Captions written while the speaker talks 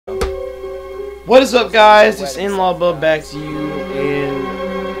What is up, guys? It's In-Law Bub back to you,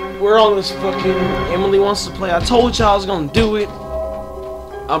 and we're on this fucking Emily Wants to Play. I told y'all I was gonna do it.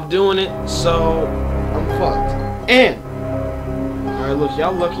 I'm doing it, so I'm fucked. And alright, look,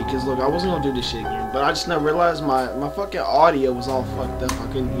 y'all lucky, cause look, I wasn't gonna do this shit again, but I just now realized my fucking audio was all fucked up. I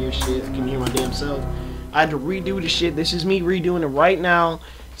couldn't hear shit. I couldn't hear my damn self. I had to redo the shit. This is me redoing it right now.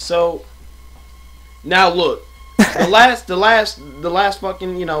 So now look. The last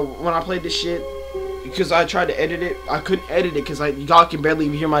fucking, you know, when I played this shit, because I tried to edit it, I couldn't edit it because y'all can barely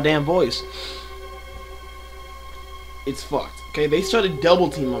even hear my damn voice. It's fucked. Okay, they started double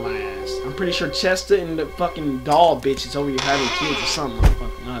team on my ass. I'm pretty sure Chester and the fucking doll bitch is over here having kids or something.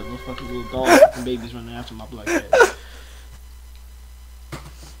 Motherfucking God, fucking little doll fucking babies running after my black ass.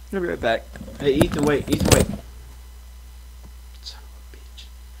 I'll be right back. Hey, Ethan, wait. Ethan, wait. Son of a bitch.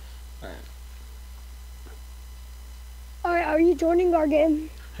 Alright. Alright, are you joining our game?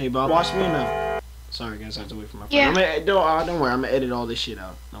 Hey, Bob, watch me now. Sorry, guys, I have to wait for my phone. Yeah. Don't worry, I'm gonna edit all this shit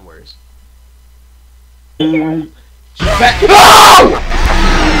out. No worries. She's back. Oh!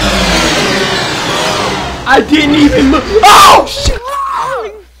 I didn't even move. Oh, shit!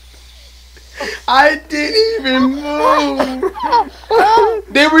 I didn't even move.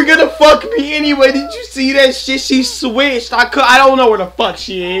 They were gonna fuck me anyway. Did you see that shit? She switched. I don't know where the fuck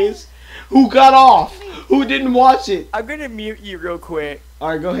she is. Who got off? Who didn't watch it? I'm gonna mute you real quick.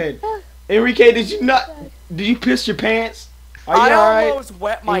 Alright, go ahead. Enrique, did you piss your pants? Are you I alright? almost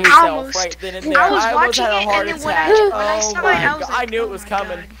wet myself right then and there. I almost had a heart attack. Oh my god, I knew it was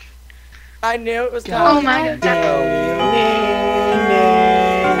coming. I knew it was coming. Oh my god.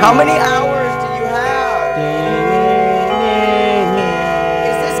 How many hours do you have?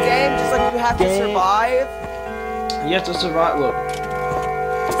 Is this game just like you have to survive? You have to survive. Look.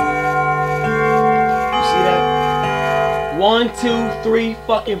 You see that? 1, 2, 3,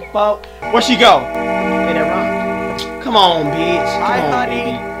 fucking 4. Where'd she go? Hey, that rhymed. Come on, bitch. Hi, Come on, honey.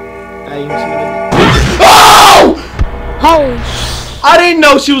 baby. Hey, you oh! Oh! I didn't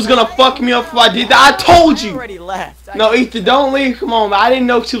know she was gonna fuck me up if I did that. I told I you. already left. No, Ethan, don't leave. Come on, man. I didn't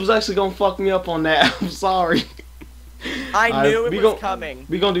know she was actually gonna fuck me up on that. I'm sorry. I knew it was coming.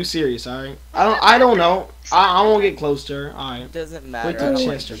 We gonna do serious, alright? I don't know. I won't get close to her. Alright. It doesn't Wait matter. till I don't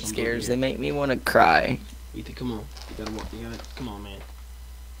like Chester jump comes scares. over They here. make me want to cry. Ethan, come on. You gotta walk. Come on, man.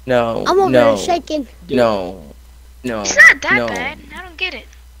 No. I'm over no. there shaking. No. No. It's not that no. bad. I don't get it.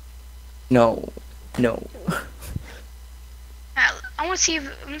 No. No. I want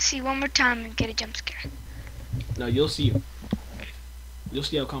to see one more time and get a jump scare. No, you'll see. You'll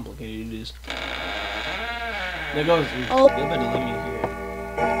see how complicated it is. There goes. Oh. You better let me hear it.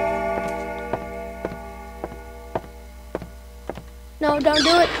 No, don't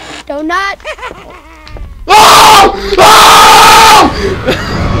do it. Do not. Oh! Oh!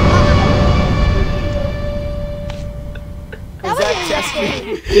 Was that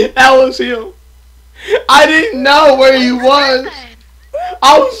Chester? That was him. I didn't know where he was.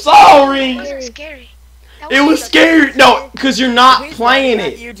 I'm sorry. It wasn't scary. It was scary. No, because you're not He's playing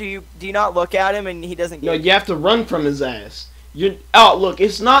looking at it. you. Do you not look at him and he doesn't No, get you have to run from his ass. Look,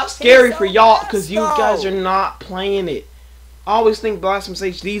 it's not scary so for y'all fast, because you guys are not playing it. I always think Blasphemous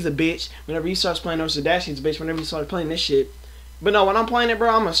HD's a bitch whenever he starts playing, or Sadashian's a bitch whenever he starts playing this shit. But no, when I'm playing it, bro,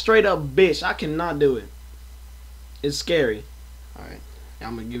 I'm a straight up bitch. I cannot do it. It's scary. Alright,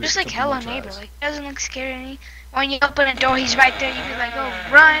 I'm gonna give it Just a like couple Hello more Neighbor. tries. Like, it doesn't look scary to me. When you open a door, he's right there. You be like, oh,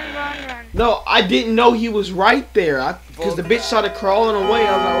 run, run, run. No, I didn't know he was right there. Because the bitch started crawling away.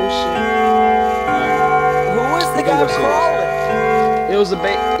 I was like, oh shit. Who was the We can guy go see it. crawling? It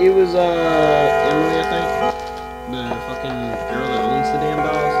was Emily, I think. The fucking girl that owns the damn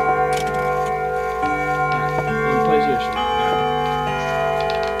dolls. Alright, I'm gonna play here.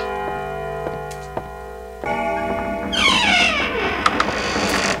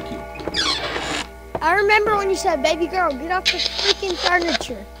 I remember when you said, baby girl, get off the freaking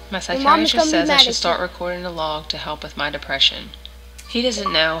furniture. My Your mom is psychiatrist gonna be says I mad should at start you. recording a log to help with my depression. He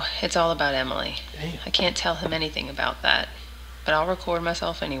doesn't know. It's all about Emily. Damn. I can't tell him anything about that. But I'll record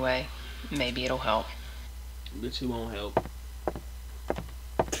myself anyway. Maybe it'll help. Bitch, it won't help.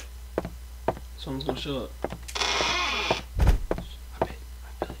 Someone's gonna show up.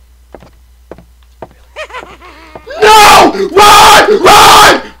 No! Run!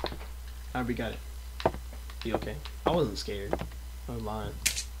 Run! Alright, we got it. You okay? I wasn't scared. I was lying.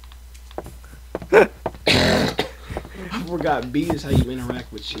 I forgot B is how you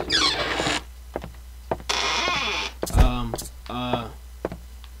interact with shit.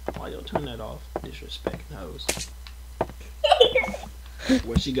 Why y'all turn that off? Disrespecting hoes.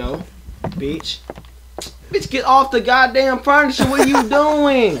 Where'd she go? Bitch. Bitch, get off the goddamn furniture. What are you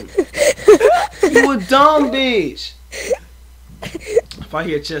doing? You a dumb bitch. If I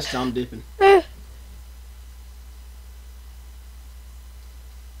hear Chester, I'm dipping.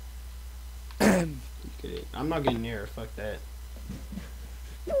 I'm not getting near her. Fuck that.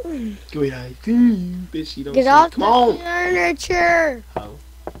 Go ahead, bitch. You don't. Get off Come on. the furniture. Oh.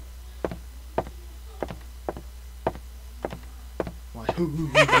 Why?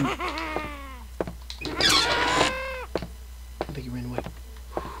 I think he ran away.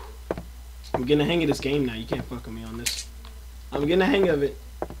 I'm getting the hang of this game now. You can't fuck with me on this. I'm getting the hang of it.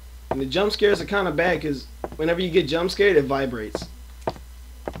 And the jump scares are kind of bad because whenever you get jump scared, it vibrates.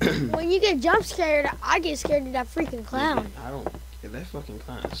 When you get jump scared, I get scared of that freaking clown. I don't. Yeah, that fucking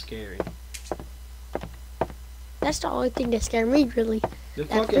clown is scary. That's the only thing that scared me, really. The that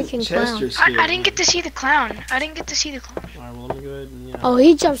fucking freaking Chester's clown. I didn't get to see the clown. Alright, well, let me go ahead and, you know. Oh,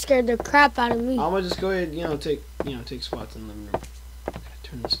 he jump scared the crap out of me. I'm gonna just go ahead, and, take spots in the living room. I gotta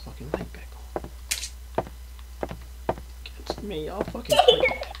turn this fucking light back on. Man, y'all fucking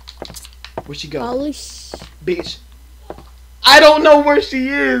play. Where'd she go? Holy bitch. I don't know where she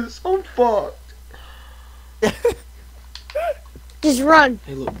is. I'm fucked. Just run.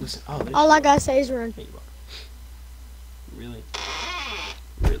 Hey, look, listen. Oh, all I gotta say is run. Hey, really?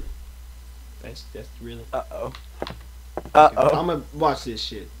 Really? That's really. Uh-oh. Okay, I'm gonna watch this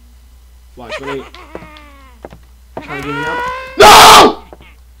shit. Watch. Wait. Trying to get me out. No!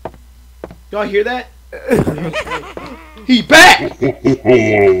 Y'all hear that? He back!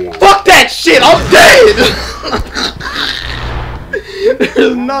 Fuck that shit! I'm dead!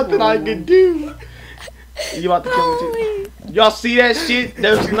 There's nothing I can do. You about to kill me too? Y'all see that shit?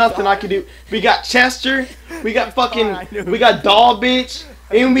 There's nothing I can do. We got Chester. We got fucking. We got Doll Bitch.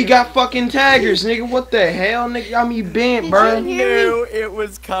 And we got fucking taggers, nigga. What the hell, nigga? Got me bent, bro. I knew it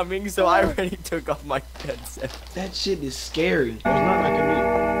was coming, so I already took off my headset. That shit is scary. There's nothing I can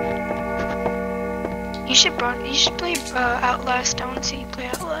do. You should play Outlast. I want to see you play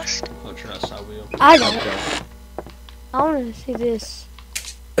Outlast. Oh, trust, I will. I don't. I want to see this.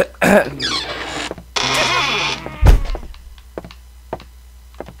 I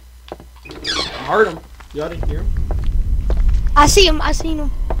heard him. Y'all didn't hear him? I see him. I seen him.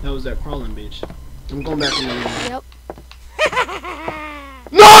 That was that crawling bitch. I'm going back in the room. Yep.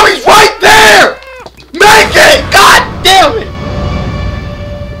 No, he's right there! Make it! God damn it!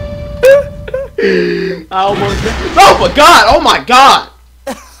 I almost. Oh my god! Oh my god!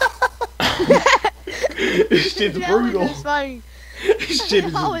 This shit's brutal. That was funny. This shit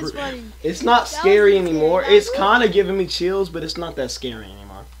is funny. It's not scary anymore. It's kind of giving me chills, but it's not that scary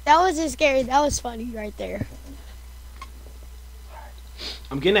anymore. That wasn't scary. That was funny right there.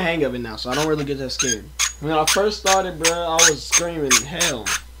 I'm getting a hang of it now, so I don't really get that scared. When I first started, bro, I was screaming hell.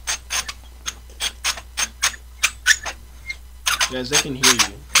 Guys, they can hear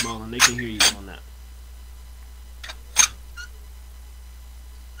you, Marlon. They can hear you on that.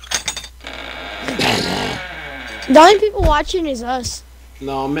 The only people watching is us.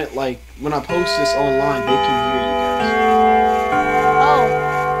 No, I meant like when I post this online, they can hear you guys. Oh.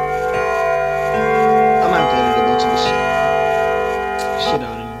 I'm gonna have to edit a bunch of this shit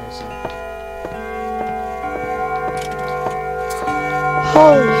out anyway, so.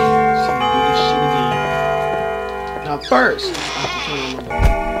 Holy. So do this shit again. Now first, I have to turn on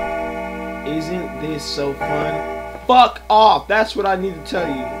my. Isn't this so fun? Fuck off! That's what I need to tell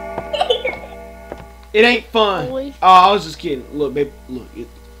you. It ain't fun. Holy. Oh, I was just kidding. Look, babe. Look,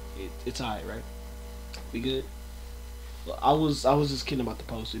 it's alright, right? We good? I was just kidding about the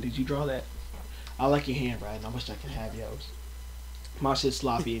poster. Did you draw that? I like your handwriting. I wish I could have yours. My shit's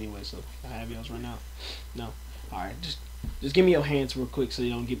sloppy anyway, so I have yours right now. No. All right, just give me your hands real quick so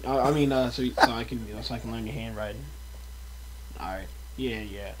you don't get. I mean, so I can so I can learn your handwriting. All right.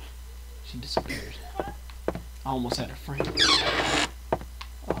 Yeah. She disappeared. I almost had her friend.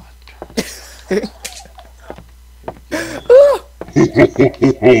 Oh.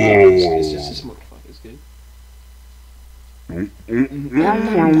 It's just this motherfucker. It's good. You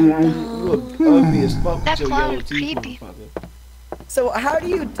look ugly as fuck with your yellow teeth, motherfucker. So how do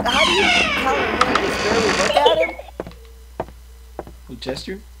you barely look at him? Who,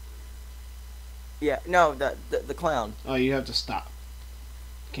 Chester? Yeah, no, the clown. Oh, you have to stop.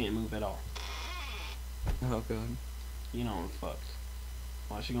 Can't move at all. Oh god. You know I'm fucked.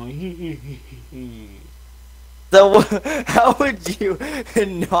 Why she going? So how would you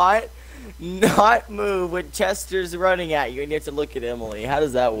not move when Chester's running at you and you have to look at Emily? How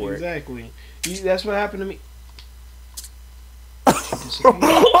does that work? Exactly. That's what happened to me.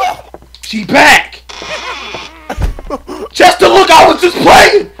 She back! Chester, look! I was just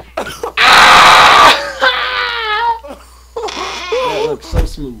playing! That looks so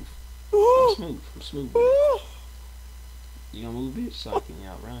smooth. I'm smooth. I'm smooth. You gonna move, bitch, so I can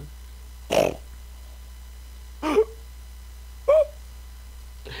outrun?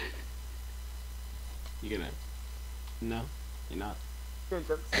 You gonna? No, you're not. There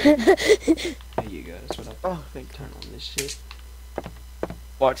you go. That's what I. Oh, thank turn on this shit.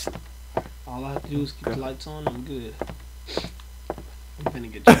 Watch. All I have to do is keep the lights on. I'm good. I'm finna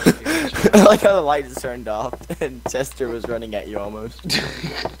get you. I like how the lights turned off and Chester was running at you almost.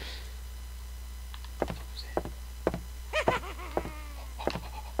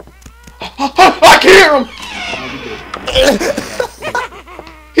 I can hear him!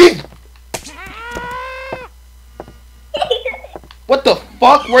 What the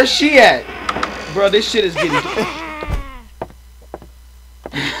fuck? Where's she at? Bro, this shit is getting...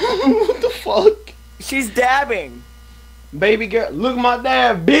 What the fuck? She's dabbing! Baby girl, look at my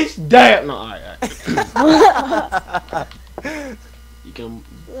dad, bitch, dab! No, alright. You can...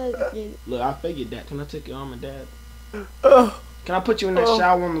 Look, I figured that. Can I take your arm and dab? Can I put you in that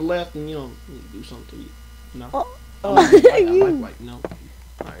shower on the left and, you know, do something to you? No? I might wipe. No?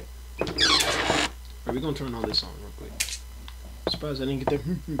 Alright. Alright, we're gonna turn all this on real quick. I'm surprised I didn't get there.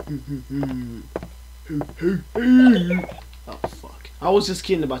 Oh, fuck. I was just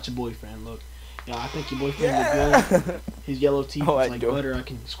kidding about your boyfriend, look. Yeah, I think your boyfriend is good. His yellow teeth is like butter. I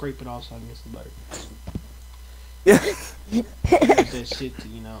can scrape it off so I can get some butter. Yeah. Use that shit to,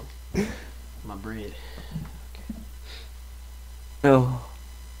 you know, my bread. Oh,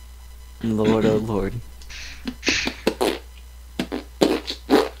 Lord, oh Lord.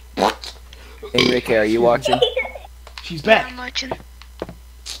 Hey, Ricky, are you watching? She's back. I'm watching.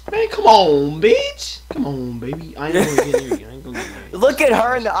 Man, come on, bitch. Come on, baby. I ain't gonna get near you. I ain't gonna get near you. Look at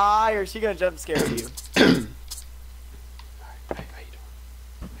her in the eye, or she gonna jump scare you. Alright, how you doing?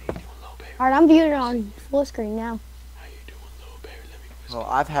 How you doing, little baby? Alright, I'm viewing it on full screen now. How you doing, little baby? Let me whisper. Well,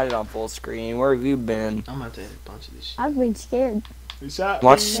 I've had it on full screen. Where have you been? I'm about to hit a bunch of this shit. I've been scared.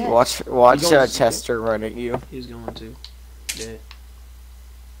 Watch Chester run at you. He's going to. Dead.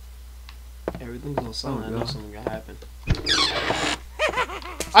 Everything's on silent. I know something gonna happen.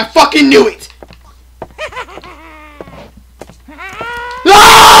 I fucking knew it!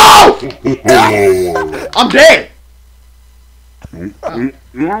 No! I'm dead!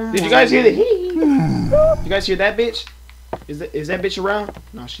 Did you guys hear that? You guys hear that bitch? Is that bitch around?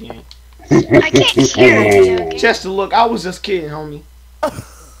 No, she ain't. I can't hear it. Chester, look, I was just kidding, homie. I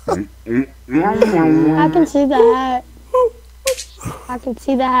can see the hat. I can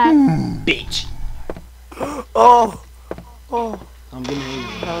see the hat. Bitch. Oh. I'm getting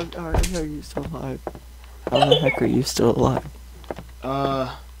angry. How are you still alive? How the heck are you still alive?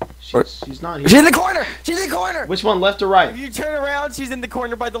 She's not here. She's in the corner! She's in the corner! Which one, left or right? If you turn around, she's in the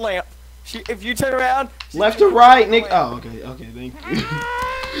corner by the lamp. If you turn around... Left or right, Nick? Oh, okay, thank you.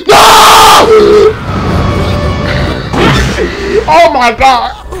 No! Oh my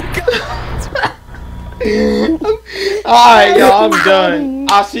god! Alright, y'all, I'm done.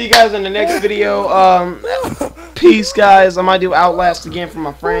 I'll see you guys in the next video. Peace, guys. I might do Outlast again for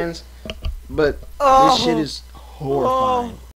my friends. But this shit is horrifying.